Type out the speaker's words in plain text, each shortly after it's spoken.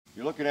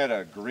You're looking at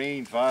a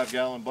green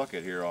 5-gallon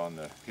bucket here on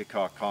the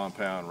Hickok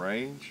compound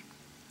range.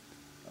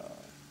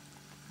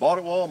 Bought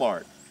at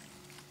Walmart.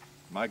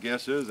 My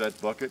guess is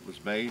that bucket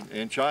was made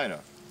in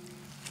China.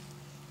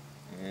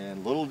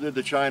 And little did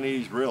the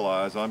Chinese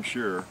realize, I'm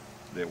sure,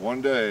 that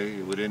one day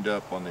it would end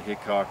up on the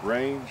Hickok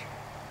range,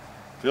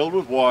 filled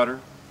with water,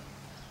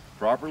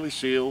 properly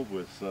sealed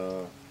with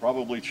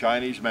probably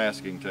Chinese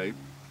masking tape,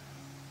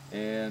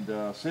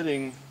 and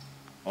sitting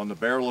on the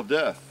barrel of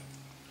death.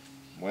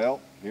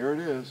 Well, here it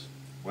is,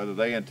 whether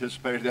they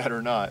anticipated that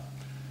or not.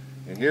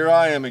 And here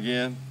I am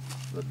again,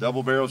 the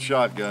double-barreled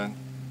shotgun,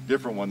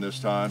 different one this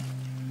time.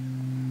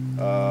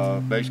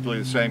 Basically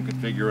the same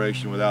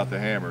configuration without the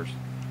hammers.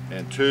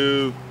 And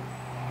 2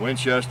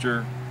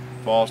 Winchester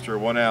Foster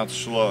 1-ounce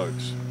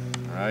slugs.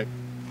 All right,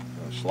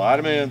 gonna slide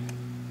them in.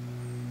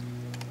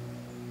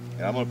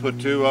 And I'm gonna put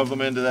 2 of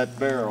them into that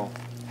barrel,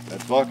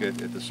 that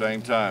bucket, at the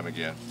same time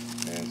again,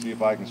 and see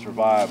if I can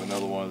survive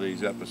another one of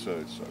these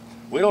episodes. So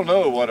we don't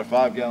know what a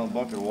 5-gallon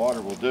bucket of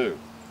water will do,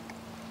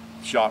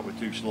 shot with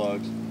 2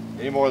 slugs,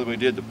 any more than we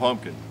did the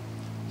pumpkin.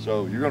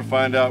 So you're gonna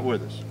find out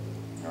with us.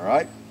 All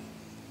right,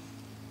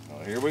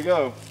 well, here we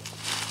go.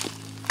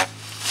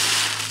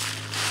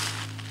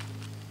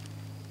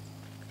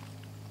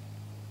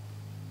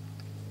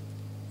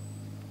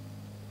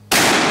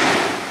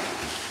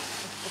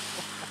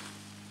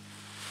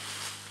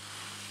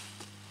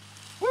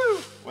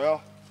 Woo!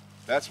 Well,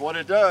 that's what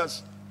it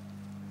does.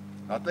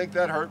 I think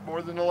that hurt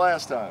more than the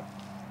last time.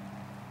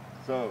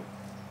 So,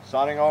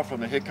 signing off from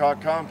the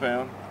Hickok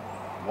compound,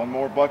 one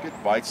more bucket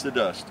bites the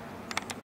dust.